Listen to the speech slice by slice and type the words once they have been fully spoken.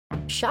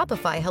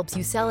Shopify helps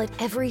you sell at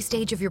every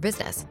stage of your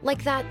business.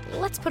 Like that,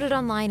 let's put it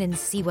online and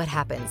see what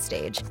happens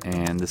stage.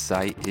 And the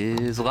site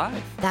is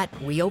live. That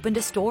we opened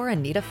a store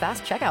and need a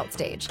fast checkout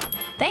stage.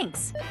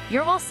 Thanks.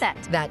 You're all set.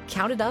 That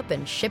count it up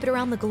and ship it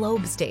around the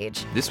globe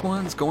stage. This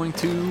one's going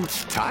to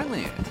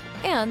Thailand.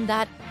 And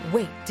that,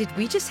 wait, did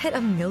we just hit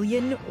 1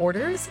 million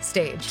orders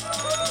stage?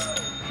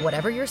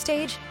 Whatever your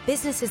stage,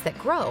 businesses that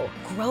grow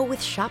with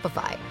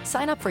Shopify.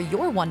 Sign up for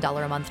your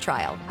 $1 a month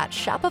trial at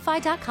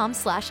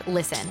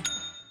shopify.com/listen.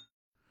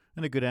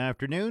 And a good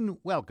afternoon.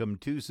 Welcome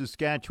to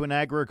Saskatchewan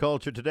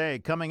Agriculture Today.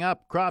 Coming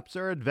up, crops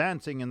are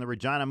advancing in the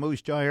Regina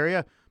Moose Jaw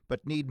area,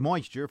 but need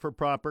moisture for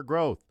proper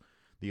growth.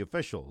 The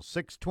official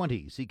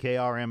 620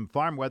 CKRM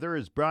farm weather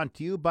is brought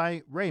to you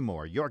by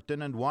Raymore,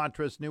 Yorkton, and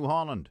Watrous, New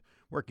Holland,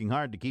 working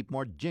hard to keep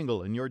more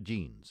jingle in your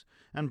jeans.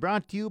 And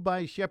brought to you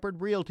by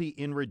Shepherd Realty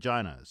in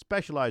Regina,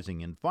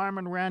 specializing in farm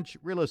and ranch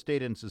real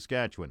estate in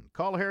Saskatchewan.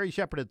 Call Harry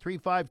Shepherd at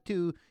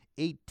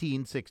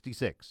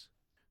 352-1866.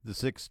 The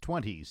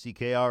 620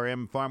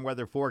 CKRM farm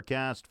weather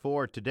forecast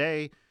for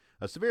today.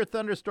 A severe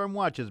thunderstorm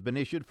watch has been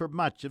issued for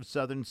much of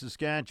southern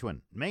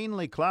Saskatchewan.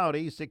 Mainly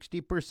cloudy,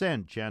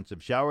 60% chance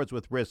of showers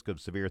with risk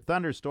of severe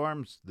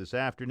thunderstorms this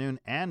afternoon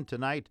and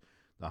tonight.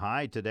 The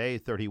high today,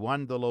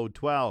 31, the low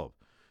 12.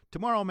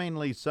 Tomorrow,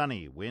 mainly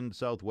sunny. Wind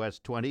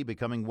southwest 20,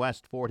 becoming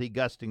west 40,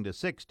 gusting to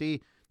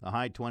 60. The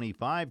high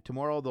 25.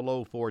 Tomorrow, the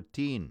low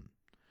 14.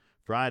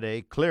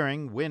 Friday,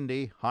 clearing,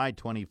 windy, high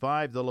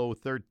 25, the low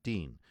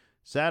 13.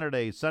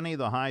 Saturday, sunny,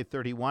 the high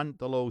 31,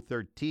 the low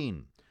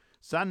 13.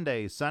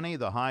 Sunday, sunny,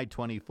 the high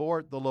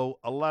 24, the low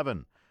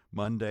 11.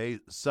 Monday,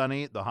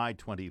 sunny, the high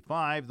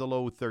 25, the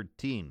low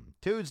 13.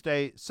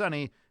 Tuesday,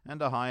 sunny,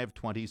 and a high of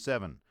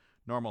 27.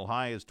 Normal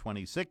high is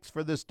 26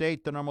 for this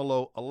date, the normal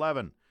low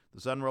 11. The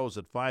sun rose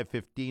at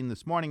 5:15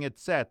 this morning. It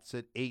sets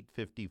at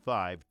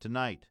 8:55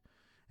 tonight.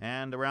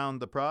 And around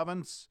the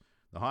province,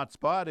 the hot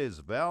spot is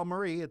Val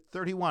Marie at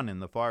 31 in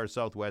the far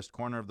southwest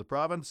corner of the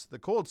province. The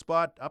cold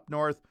spot up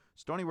north,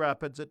 Stony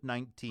Rapids at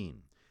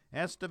 19.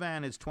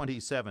 Estevan is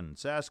 27.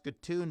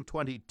 Saskatoon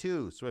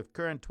 22. Swift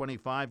Current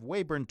 25.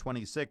 Weyburn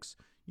 26.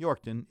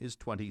 Yorkton is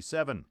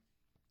 27.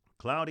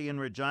 Cloudy in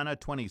Regina,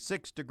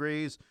 26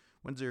 degrees.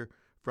 Windsor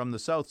from the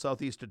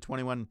south-southeast at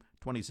 21.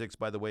 26,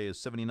 by the way, is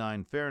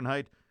 79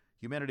 Fahrenheit.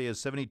 Humidity is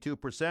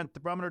 72%. The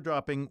barometer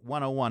dropping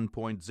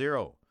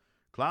 101.0.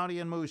 Cloudy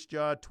in Moose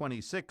Jaw,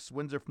 26.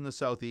 Windsor from the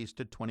southeast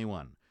at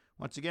 21.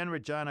 Once again,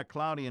 Regina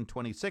cloudy and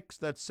 26.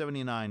 That's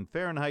 79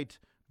 Fahrenheit.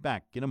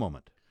 Back in a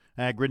moment.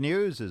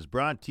 Agri-News is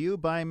brought to you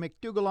by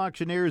McDougall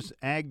Auctioneers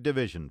Ag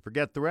Division.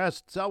 Forget the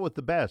rest. Sell with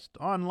the best.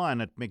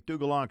 Online at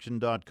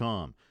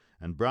mcdougallauction.com.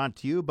 And brought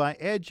to you by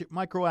Edge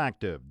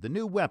Microactive, the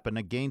new weapon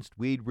against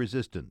weed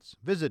resistance.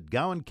 Visit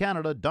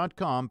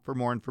gowancanada.com for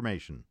more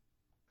information.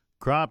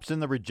 Crops in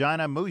the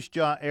Regina Moose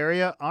Jaw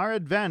area are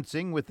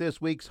advancing with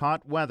this week's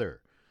hot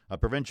weather. A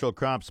provincial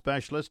crop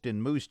specialist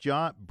in Moose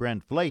Jaw,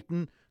 Brent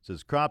Flayton,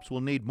 says crops will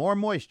need more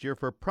moisture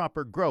for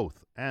proper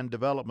growth and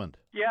development.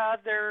 Yeah,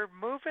 they're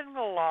moving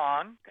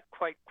along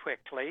quite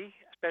quickly,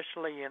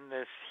 especially in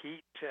this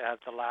heat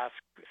the last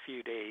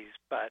few days.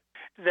 But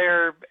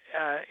they're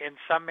in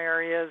some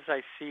areas,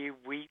 I see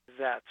wheat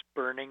that's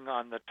burning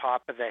on the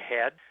top of the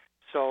head.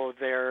 So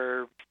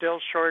they're still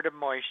short of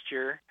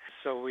moisture,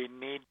 so we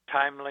need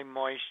timely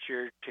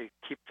moisture to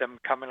keep them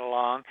coming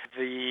along.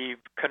 The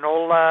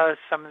canola,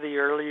 some of the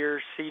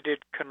earlier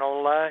seeded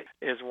canola,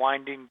 is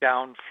winding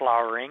down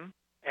flowering,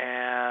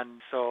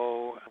 and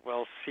so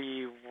we'll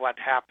see what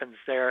happens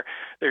there.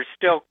 There's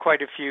still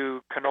quite a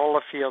few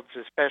canola fields,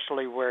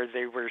 especially where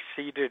they were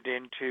seeded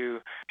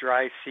into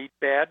dry seed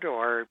bed,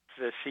 or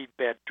the seed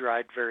bed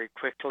dried very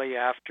quickly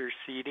after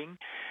seeding,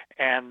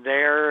 and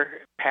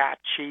they're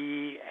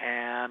patchy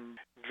and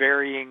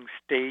varying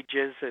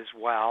stages as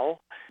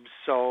well.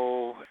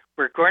 So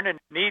we're going to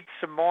need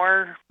some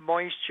more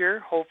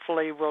moisture.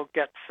 Hopefully we'll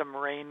get some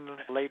rain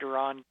later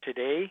on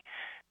today.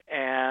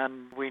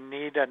 And we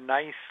need a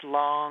nice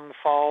long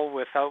fall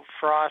without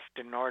frost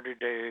in order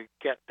to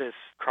get this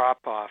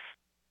crop off.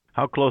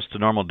 How close to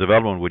normal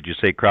development would you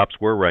say crops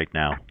were right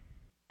now?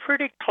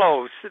 Pretty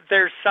close.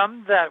 There's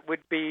some that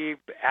would be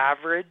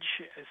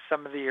average,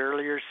 some of the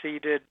earlier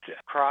seeded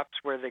crops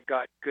where they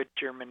got good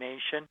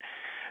germination.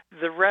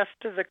 The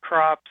rest of the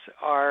crops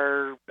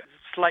are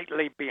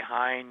slightly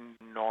behind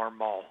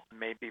normal,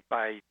 maybe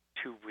by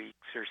 2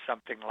 weeks or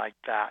something like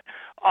that.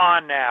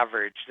 On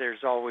average,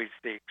 there's always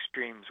the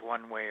extremes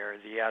one way or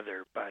the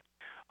other, but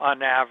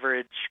on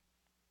average,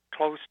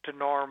 close to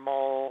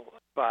normal,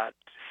 but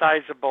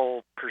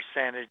sizable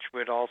percentage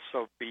would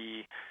also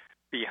be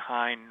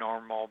behind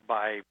normal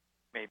by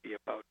maybe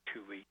about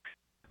 2 weeks.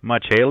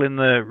 Much hail in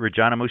the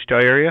Regina Moose Jaw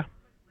area?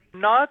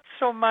 Not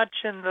so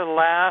much in the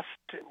last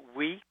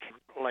week.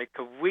 Like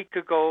a week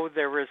ago,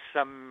 there was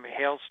some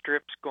hail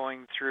strips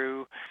going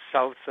through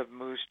south of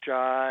Moose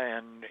Jaw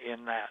and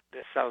in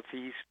the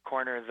southeast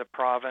corner of the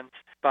province.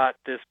 But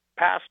this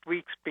past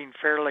week's been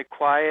fairly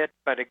quiet.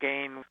 But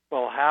again,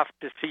 we'll have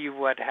to see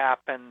what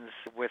happens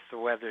with the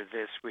weather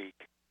this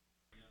week.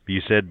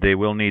 You said they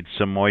will need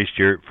some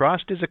moisture.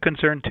 Frost is a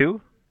concern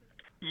too?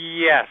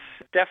 Yes,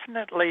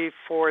 definitely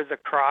for the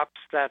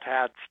crops that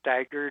had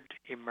staggered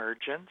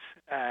emergence.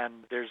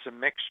 And there's a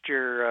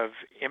mixture of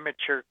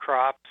immature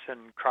crops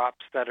and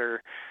crops that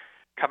are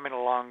coming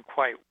along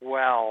quite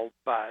well.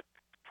 But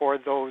for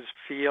those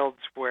fields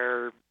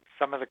where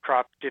some of the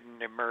crop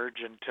didn't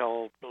emerge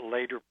until the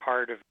later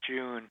part of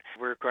June,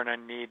 we're going to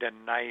need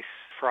a nice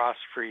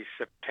frost-free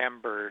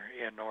September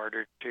in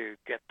order to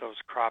get those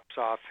crops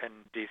off in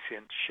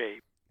decent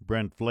shape.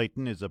 Brent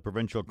Flayton is a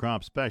provincial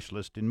crop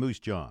specialist in Moose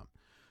Jaw.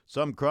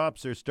 Some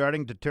crops are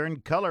starting to turn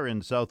color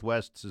in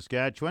southwest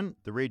Saskatchewan.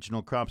 The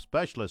regional crop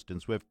specialist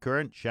in Swift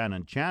Current,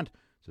 Shannon Chant,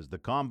 says the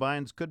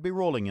combines could be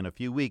rolling in a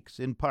few weeks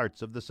in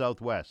parts of the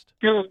southwest.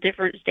 Still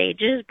different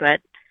stages, but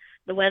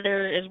the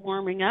weather is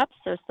warming up,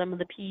 so some of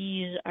the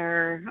peas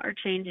are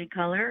changing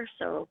color.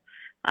 So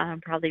I'm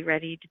probably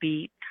ready to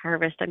be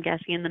harvested, I'm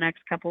guessing, in the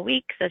next couple of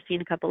weeks. I've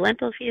seen a couple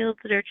lentil fields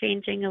that are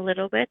changing a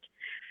little bit.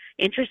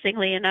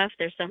 Interestingly enough,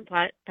 there's some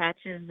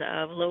patches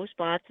of low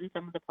spots in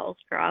some of the pulse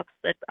crops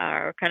that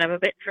are kind of a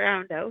bit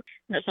drowned out.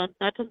 That's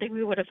not something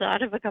we would have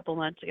thought of a couple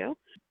months ago.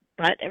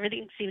 But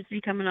everything seems to be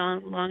coming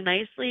along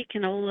nicely.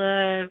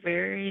 Canola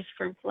varies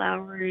from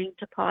flowering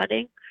to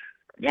podding.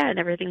 Yeah, and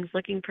everything's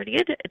looking pretty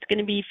good. It's going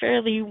to be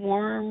fairly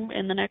warm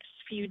in the next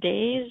few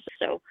days,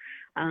 so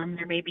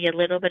there may be a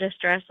little bit of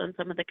stress on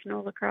some of the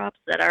canola crops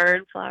that are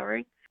in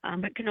flowering.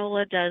 But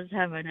canola does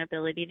have an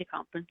ability to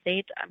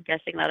compensate. I'm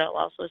guessing that it'll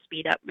also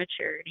speed up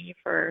maturity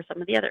for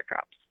some of the other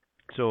crops.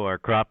 So are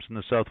crops in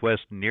the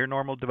southwest near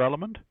normal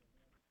development?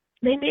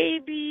 They may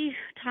be,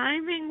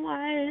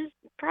 timing-wise,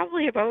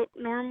 probably about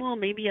normal,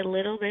 maybe a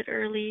little bit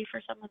early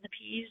for some of the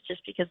peas,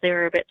 just because they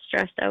were a bit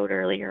stressed out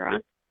earlier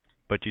on.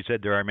 But you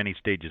said there are many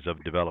stages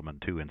of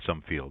development, too, in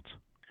some fields.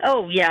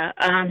 Oh, yeah,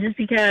 just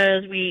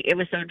because it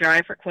was so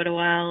dry for quite a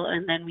while,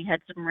 and then we had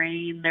some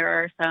rain. There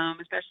are some,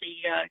 especially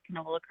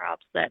canola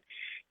crops, that,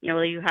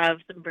 you have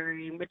some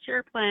very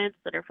mature plants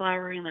that are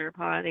flowering, that are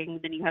podding.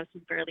 Then you have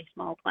some fairly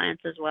small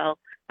plants as well.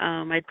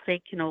 I'd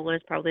say canola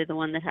is probably the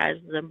one that has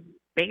the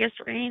biggest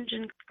range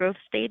in growth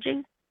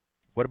staging.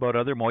 What about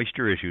other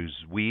moisture issues,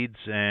 weeds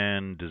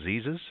and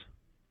diseases?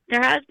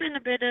 There has been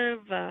a bit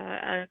of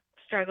a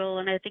struggle,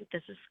 and I think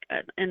this is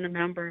in a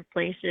number of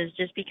places,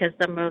 just because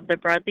some of the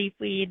broadleaf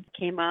weeds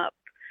came up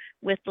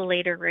with the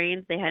later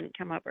rains. They hadn't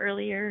come up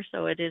earlier,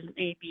 so it is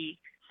maybe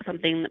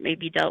something that may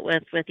be dealt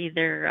with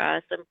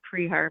either some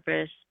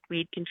pre-harvest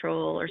weed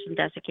control or some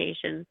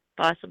desiccation,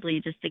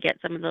 possibly just to get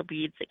some of the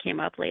weeds that came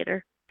up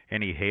later.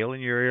 Any hail in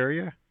your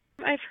area?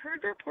 I've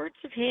heard reports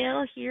of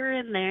hail here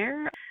and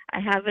there. I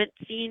haven't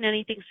seen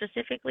anything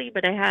specifically,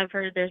 but I have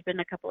heard there's been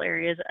a couple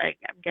areas,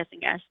 I'm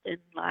guessing Eston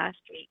last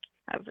week,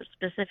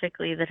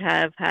 specifically, that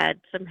have had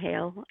some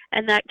hail.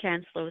 And that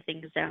can slow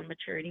things down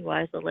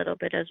maturity-wise a little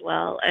bit as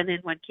well. And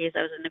in one case,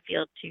 I was in a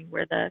field, too,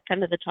 where the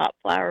top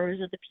flowers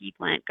of the pea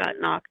plant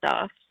got knocked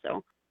off.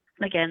 So,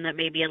 again, that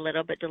may be a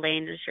little bit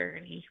delayed in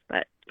maturity,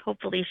 but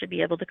hopefully should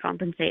be able to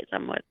compensate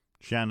somewhat.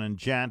 Shannon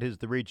Chant is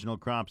the regional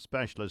crop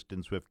specialist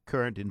in Swift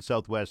Current in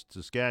southwest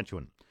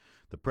Saskatchewan.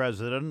 The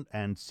president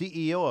and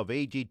CEO of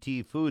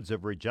AGT Foods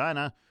of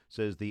Regina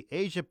says the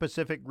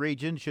Asia-Pacific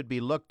region should be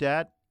looked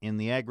at in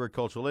the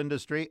agricultural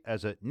industry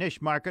as a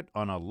niche market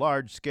on a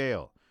large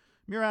scale.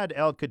 Murad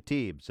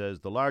El-Khatib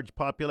says the large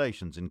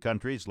populations in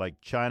countries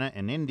like China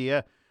and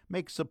India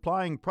make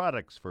supplying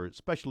products for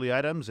specialty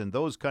items in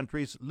those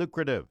countries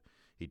lucrative.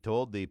 He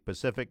told the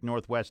Pacific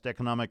Northwest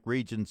Economic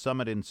Region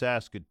Summit in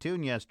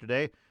Saskatoon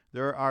yesterday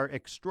there are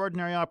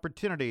extraordinary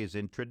opportunities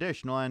in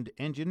traditional and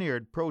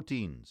engineered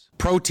proteins.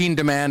 Protein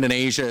demand in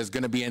Asia is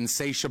going to be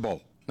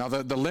insatiable. Now,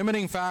 the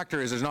limiting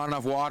factor is there's not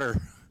enough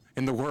water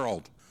in the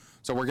world.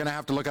 So we're going to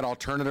have to look at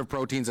alternative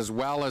proteins as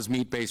well as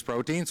meat-based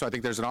proteins. So I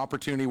think there's an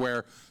opportunity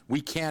where we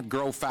can't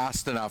grow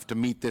fast enough to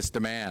meet this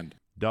demand.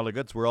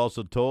 Delegates were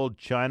also told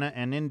China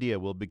and India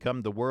will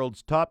become the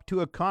world's top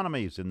two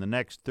economies in the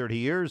next 30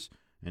 years,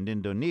 and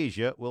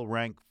Indonesia will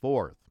rank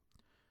fourth.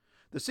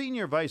 The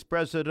senior vice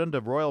president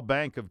of Royal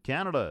Bank of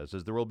Canada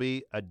says there will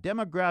be a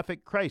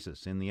demographic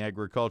crisis in the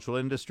agricultural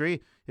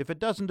industry if it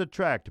doesn't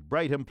attract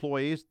bright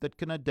employees that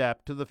can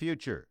adapt to the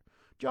future.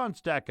 John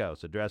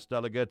Stackhouse addressed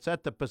delegates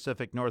at the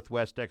Pacific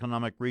Northwest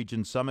Economic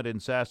Region Summit in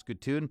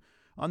Saskatoon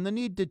on the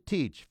need to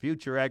teach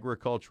future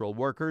agricultural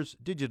workers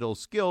digital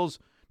skills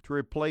to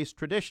replace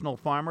traditional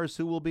farmers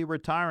who will be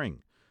retiring.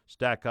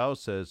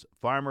 Stackhouse says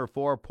Farmer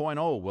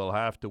 4.0 will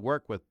have to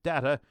work with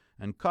data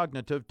and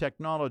cognitive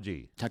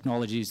technology.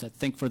 Technologies that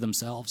think for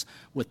themselves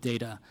with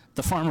data.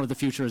 The farmer of the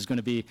future is going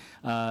to be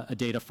a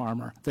data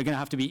farmer. They're going to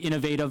have to be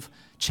innovative,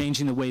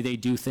 changing the way they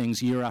do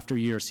things year after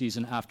year,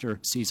 season after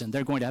season.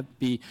 They're going to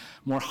be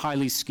more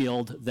highly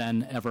skilled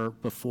than ever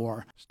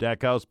before.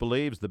 Stackhouse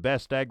believes the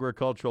best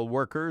agricultural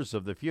workers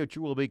of the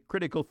future will be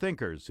critical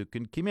thinkers who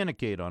can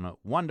communicate on a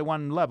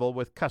one-to-one level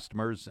with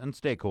customers and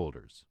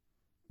stakeholders.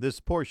 This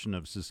portion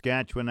of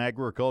Saskatchewan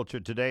Agriculture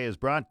Today is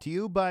brought to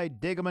you by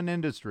Degelman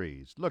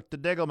Industries. Look to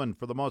Degelman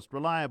for the most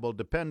reliable,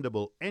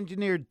 dependable,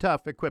 engineered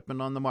tough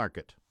equipment on the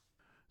market.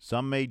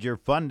 Some major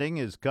funding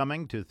is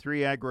coming to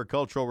 3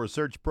 agricultural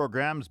research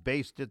programs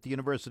based at the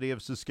University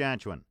of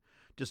Saskatchewan.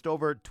 Just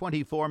over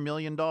 $24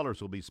 million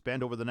will be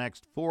spent over the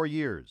next 4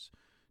 years.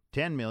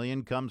 $10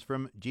 million comes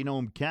from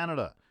Genome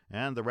Canada,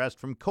 and the rest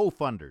from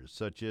co-funders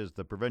such as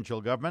the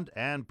provincial government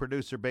and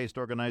producer-based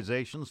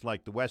organizations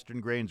like the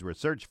Western Grains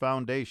Research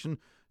Foundation,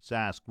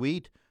 Sask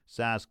Wheat,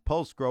 Sask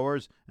Pulse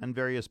Growers, and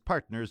various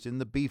partners in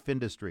the beef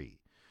industry.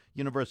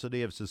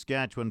 University of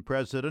Saskatchewan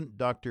President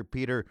Dr.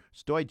 Peter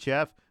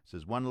Stoichev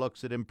says one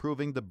looks at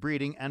improving the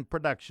breeding and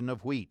production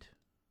of wheat.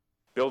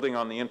 Building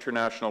on the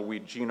international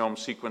wheat genome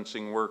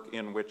sequencing work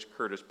in which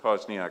Curtis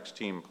Pozniak's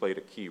team played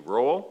a key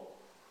role,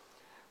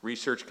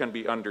 research can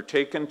be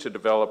undertaken to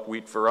develop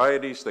wheat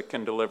varieties that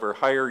can deliver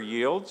higher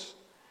yields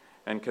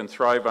and can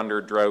thrive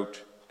under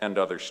drought and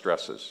other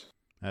stresses.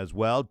 As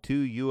well, 2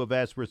 U of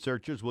S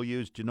researchers will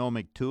use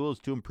genomic tools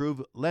to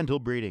improve lentil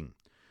breeding.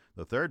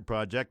 The third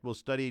project will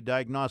study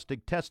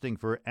diagnostic testing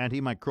for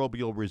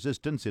antimicrobial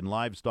resistance in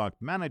livestock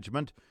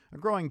management, a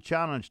growing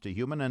challenge to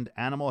human and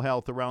animal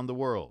health around the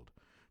world.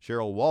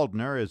 Cheryl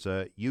Waldner is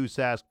a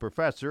USask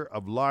professor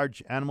of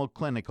large animal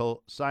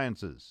clinical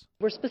sciences.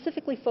 We're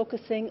specifically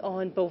focusing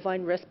on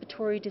bovine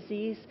respiratory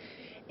disease,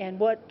 and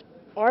what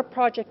our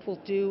project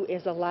will do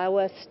is allow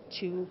us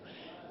to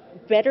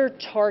better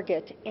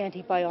target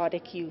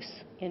antibiotic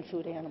use in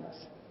food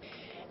animals.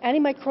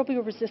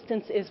 Antimicrobial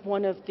resistance is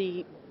one of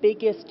the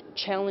biggest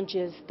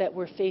challenges that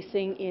we're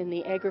facing in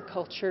the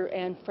agriculture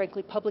and,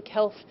 frankly, public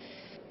health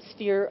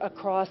sphere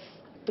across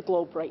the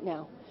globe right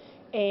now.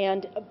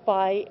 And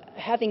by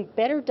having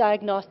better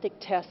diagnostic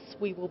tests,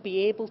 we will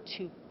be able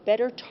to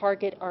better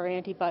target our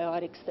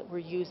antibiotics that we're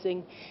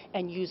using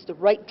and use the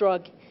right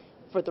drug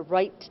for the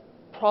right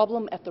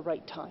problem at the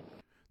right time.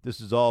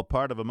 This is all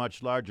part of a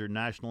much larger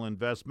national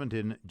investment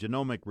in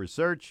genomic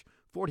research.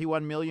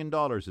 $41 million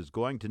is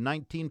going to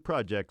 19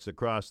 projects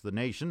across the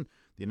nation.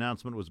 The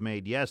announcement was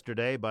made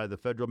yesterday by the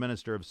Federal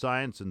Minister of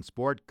Science and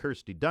Sport,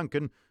 Kirsty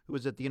Duncan, who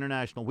was at the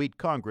International Wheat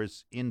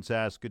Congress in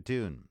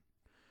Saskatoon.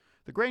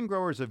 The Grain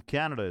Growers of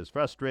Canada is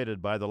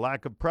frustrated by the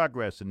lack of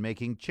progress in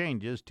making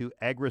changes to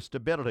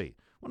agri-stability,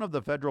 one of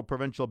the federal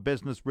provincial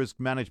business risk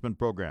management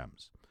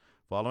programs.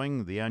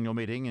 Following the annual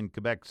meeting in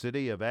Quebec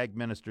City of Ag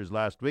Ministers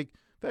last week,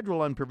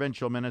 federal and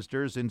provincial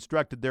ministers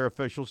instructed their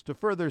officials to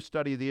further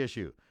study the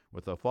issue,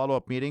 with a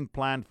follow-up meeting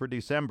planned for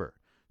December.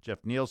 Jeff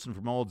Nielsen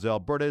from Olds,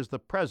 Alberta, is the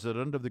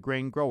president of the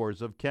Grain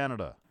Growers of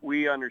Canada.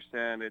 We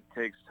understand it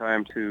takes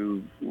time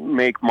to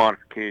make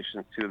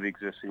modifications to the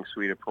existing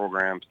suite of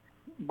programs.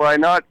 By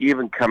not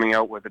even coming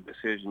out with a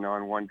decision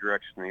on one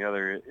direction or the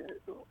other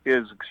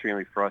is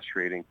extremely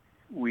frustrating.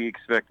 We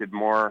expected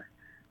more.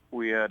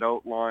 We had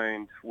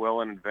outlined well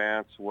in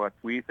advance what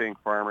we think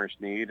farmers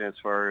need as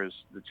far as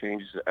the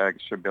changes to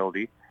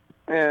agri-stability,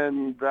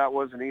 and that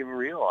wasn't even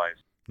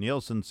realized.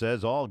 Nielsen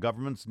says all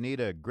governments need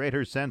a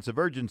greater sense of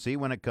urgency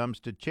when it comes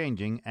to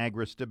changing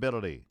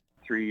agri-stability.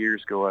 3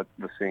 years ago at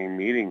the same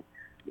meeting,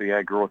 the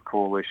Ag Growth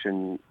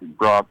Coalition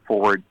brought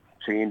forward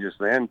changes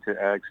then to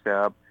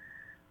AgStab.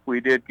 We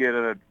did get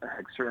an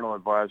external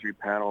advisory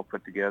panel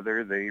put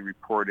together. They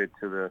reported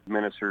to the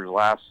ministers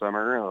last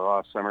summer.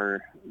 Last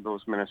summer,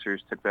 those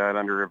ministers took that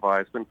under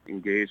advisement,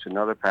 engaged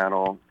another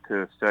panel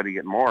to study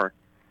it more.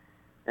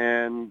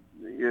 And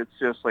it's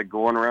just like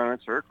going around in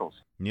circles.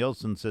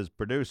 Nielsen says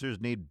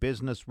producers need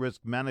business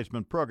risk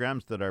management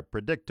programs that are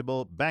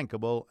predictable,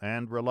 bankable,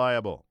 and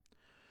reliable.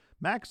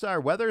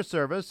 Maxar Weather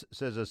Service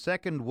says a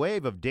second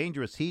wave of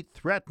dangerous heat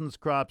threatens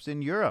crops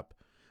in Europe.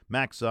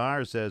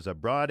 Maxar says a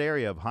broad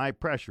area of high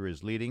pressure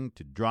is leading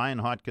to dry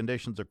and hot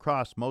conditions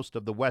across most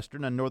of the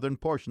western and northern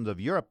portions of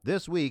Europe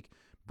this week,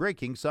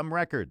 breaking some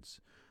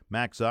records.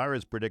 Maxar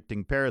is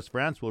predicting Paris,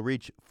 France will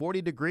reach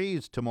 40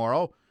 degrees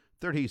tomorrow,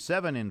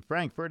 37 in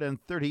Frankfurt and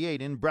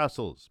 38 in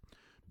Brussels.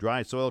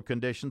 Dry soil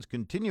conditions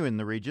continue in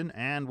the region,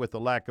 and with the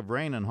lack of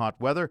rain and hot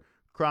weather,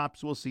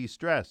 crops will see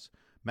stress.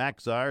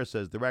 Maxar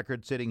says the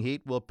record-setting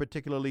heat will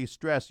particularly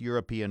stress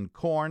European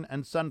corn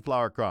and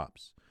sunflower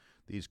crops.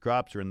 These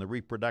crops are in the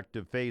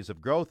reproductive phase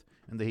of growth,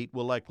 and the heat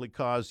will likely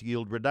cause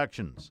yield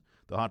reductions.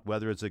 The hot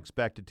weather is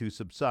expected to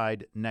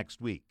subside next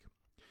week.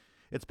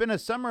 It's been a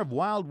summer of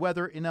wild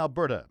weather in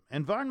Alberta.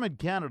 Environment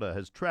Canada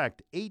has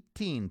tracked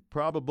 18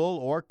 probable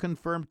or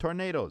confirmed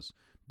tornadoes,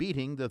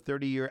 beating the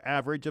 30-year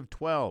average of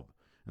 12.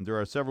 And there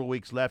are several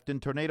weeks left in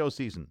tornado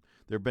season.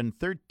 There have been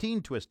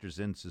 13 twisters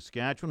in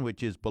Saskatchewan,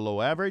 which is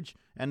below average,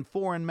 and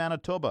 4 in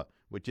Manitoba,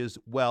 which is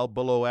well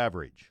below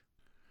average.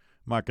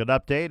 Market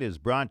Update is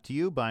brought to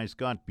you by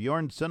Scott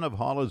Bjornson of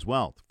Hollis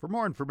Wealth. For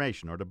more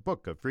information or to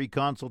book a free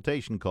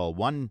consultation, call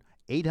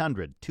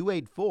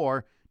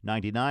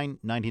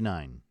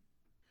 1-800-284-9999.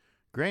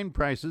 Grain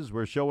prices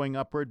were showing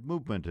upward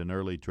movement in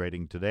early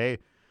trading today.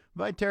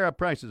 Viterra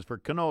prices for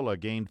canola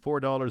gained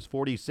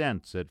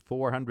 $4.40 at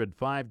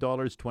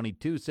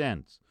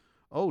 $405.22.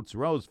 Oats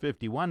rose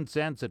 51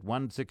 cents at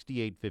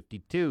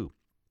 $168.52.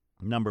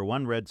 Number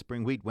 1 red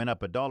spring wheat went up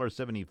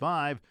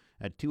 $1.75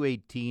 at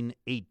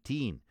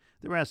 $218.18.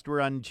 The rest were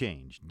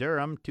unchanged.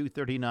 Durham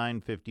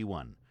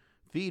 $239.51.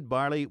 Feed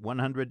barley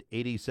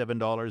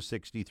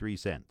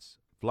 $187.63.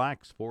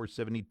 Flax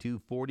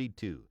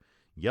 $472.42.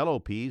 Yellow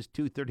peas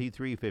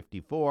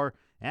 $233.54,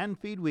 and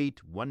feed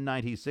wheat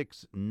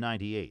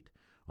 $196.98.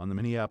 On the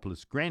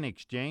Minneapolis Grain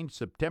Exchange,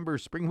 September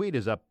spring wheat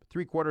is up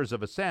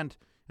 3/4 cent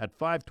at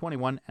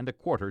 $5.21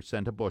 1/4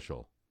 cents a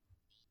bushel.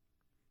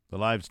 The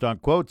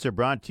livestock quotes are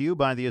brought to you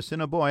by the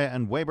Assiniboia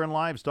and Weyburn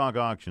Livestock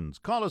Auctions.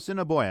 Call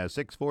Assiniboia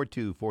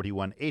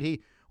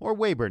 642-4180 or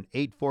Weyburn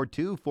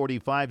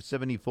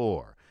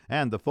 842-4574.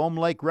 And the Foam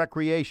Lake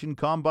Recreation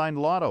Combine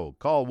Lotto.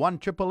 Call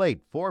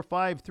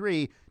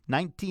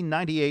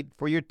 1-888-453-1998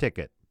 for your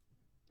ticket.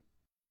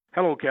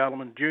 Hello,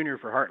 Cattleman. Junior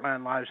for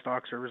Heartland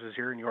Livestock Services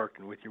here in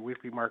Yorkton with your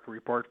weekly market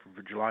report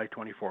for July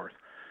 24th.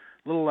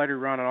 A little lighter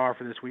run on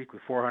offer this week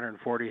with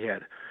 440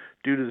 head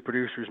due to the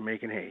producers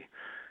making hay.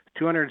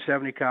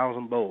 270 cows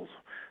and bulls.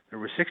 There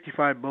were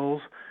 65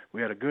 bulls.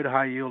 We had a good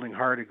high-yielding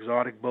hard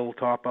exotic bull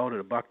top out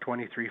at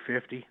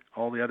 $123.50.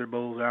 All the other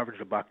bulls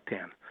averaged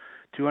 $110.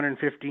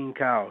 215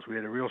 cows. We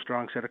had a real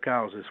strong set of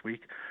cows this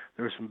week.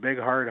 There were some big,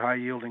 hard,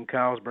 high-yielding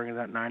cows bringing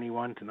that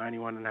 91 to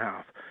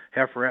 91.5.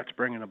 Heiferettes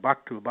bringing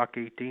 $1 to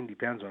 $1.18,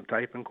 depends on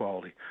type and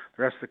quality.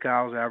 The rest of the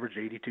cows averaged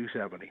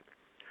 $82.70.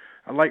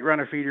 A light run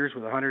of feeders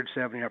with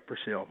 170 up for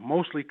sale,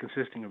 mostly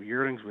consisting of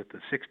yearlings with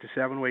the 6 to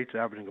 7 weights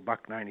averaging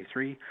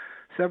 $1.93,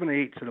 7 to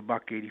 8s at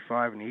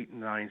 $1.85, and 8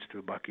 and 9s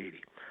to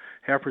 $1.80.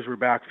 Heifers were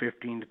back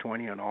 15 to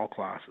 20 on all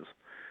classes.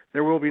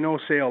 There will be no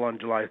sale on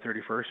July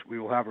 31st. We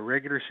will have a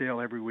regular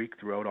sale every week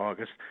throughout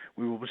August.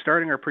 We will be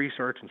starting our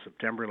pre-sorts on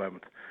September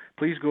 11th.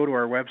 Please go to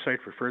our website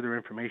for further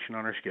information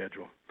on our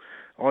schedule.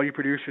 All you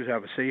producers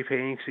have a safe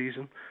haying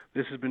season.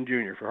 This has been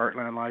Junior for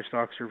Heartland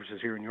Livestock Services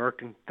here in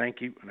Yorkton.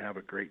 Thank you and have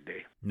a great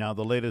day. Now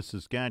the latest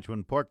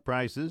Saskatchewan pork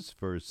prices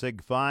for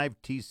Sig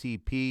 5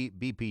 TCP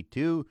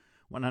BP2,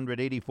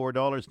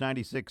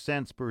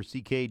 $184.96 per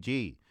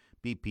CKG.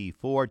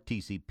 BP4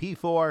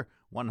 TCP4,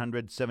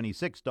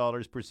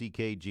 $176 per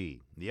CKG.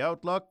 The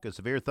outlook, a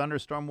severe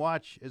thunderstorm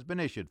watch has been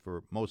issued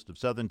for most of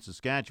southern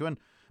Saskatchewan.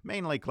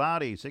 Mainly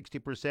cloudy,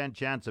 60%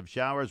 chance of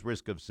showers,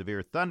 risk of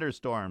severe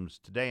thunderstorms.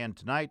 Today and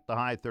tonight, the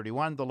high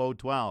 31, the low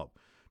 12.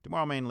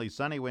 Tomorrow, mainly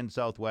sunny, wind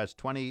southwest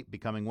 20,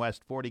 becoming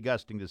west 40,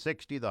 gusting to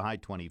 60, the high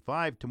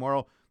 25.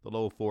 Tomorrow, the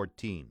low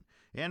 14.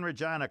 In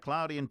Regina,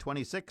 cloudy and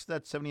 26,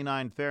 that's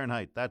 79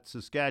 Fahrenheit. That's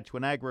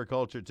Saskatchewan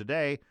Agriculture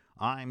Today.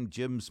 I'm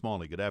Jim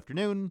Smalley. Good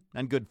afternoon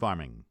and good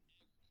farming.